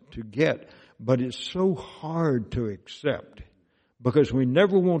lesson to get, but it's so hard to accept, because we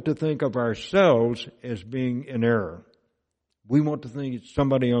never want to think of ourselves as being in error. We want to think it's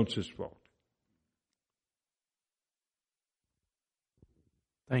somebody else's fault.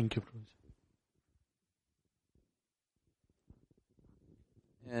 Thank you, Prabhuji.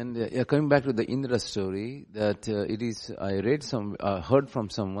 And coming back to the Indra story, that I heard from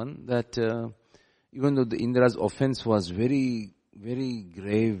someone that even though the Indra's offense was very, very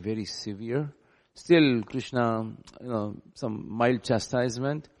grave, very severe, still Krishna, some mild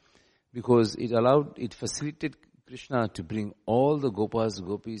chastisement, because it facilitated Krishna to bring all the gopas,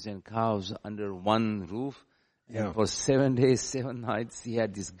 gopis and cows under one roof. Yeah. And for 7 days, 7 nights, he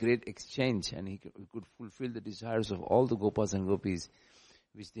had this great exchange, and he could fulfill the desires of all the gopas and gopis,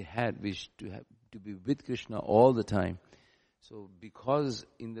 which they had wished to be with Krishna all the time. So because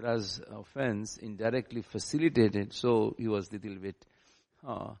Indra's offense indirectly facilitated, so he was little bit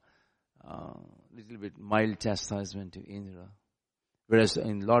mild chastisement to Indra. Whereas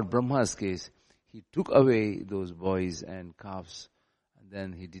in Lord Brahma's case, he took away those boys and calves, and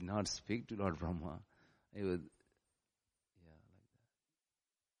then he did not speak to Lord Brahma. It was,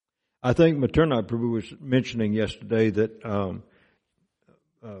 I think Materna Prabhu was mentioning yesterday that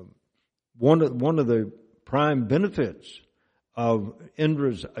one of the prime benefits of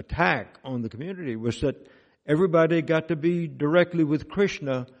Indra's attack on the community was that everybody got to be directly with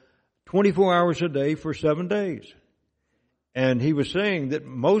Krishna 24 hours a day for 7 days. And he was saying that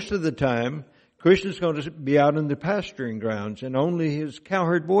most of the time, Krishna's going to be out in the pasturing grounds, and only his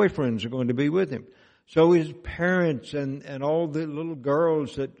cowherd boyfriends are going to be with him. So his parents and all the little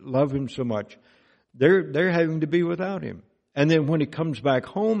girls that love him so much, they're having to be without him. And then when he comes back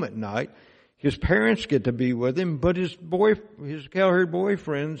home at night, his parents get to be with him, but his cowherd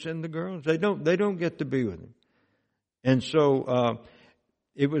boyfriends and the girls, they don't get to be with him. And so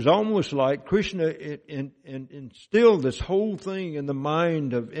it was almost like Krishna instilled this whole thing in the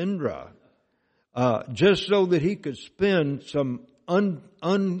mind of Indra, just so that he could spend some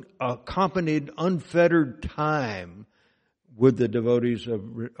unaccompanied, unfettered time with the devotees of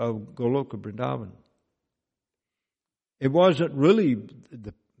Goloka Vrindavan. It wasn't really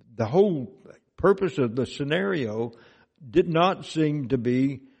the whole purpose of the scenario did not seem to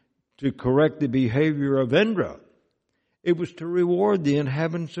be to correct the behavior of Indra. It was to reward the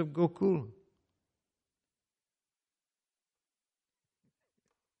inhabitants of Gokula.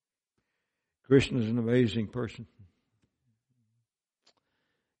 Krishna is an amazing person.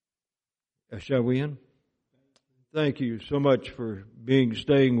 Shall we end? Thank you so much for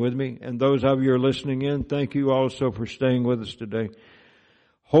staying with me. And those of you who are listening in, thank you also for staying with us today.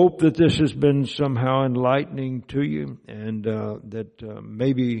 Hope that this has been somehow enlightening to you, and that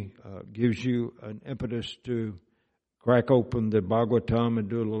maybe gives you an impetus to crack open the Bhagavatam and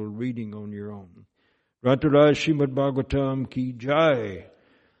do a little reading on your own. Rataraj Srimad Bhagavatam ki jai.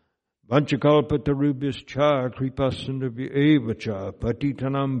 Vanchakalpatarubhyascha kripasandabhya evacha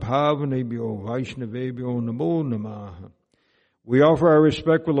patitanam bhavanebhyo vaishnavebhyo namo namaha. We offer our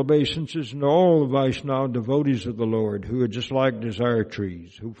respectful obeisances to all the Vaishnava devotees of the Lord who are just like desire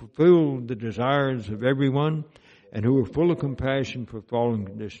trees, who fulfill the desires of everyone and who are full of compassion for fallen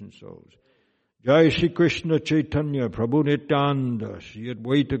conditioned souls. Jai Shri Krishna Chaitanya Prabhu Nityananda Shri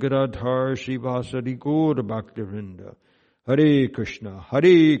Advaita Gadadhar Shri Vasari Gaura Bhaktivinoda Hare Krishna,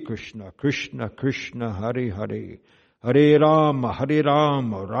 Krishna Krishna, Hare Hare, Hare Rama,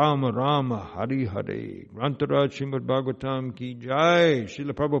 Rama Rama, Hare Hare. Grantaraj Srimad Bhagavatam ki jai,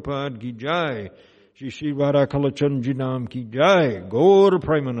 Srila Prabhupada ki jai, Shri Shri Radha Kalachandjinam ki jai, Gaur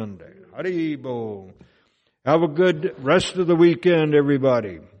Premanande, Hare Bo. Have a good rest of the weekend,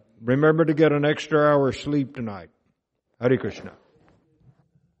 everybody. Remember to get an extra hour sleep tonight. Hare Krishna.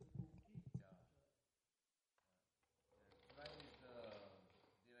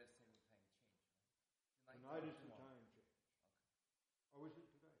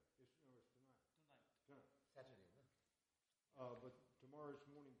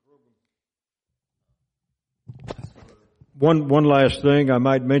 One last thing, I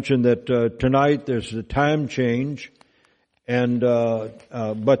might mention that tonight there's a time change, and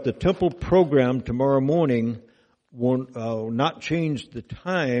but the temple program tomorrow morning will not change the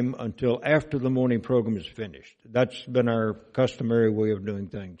time until after the morning program is finished. That's been our customary way of doing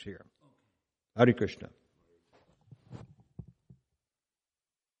things here. Hare Krishna.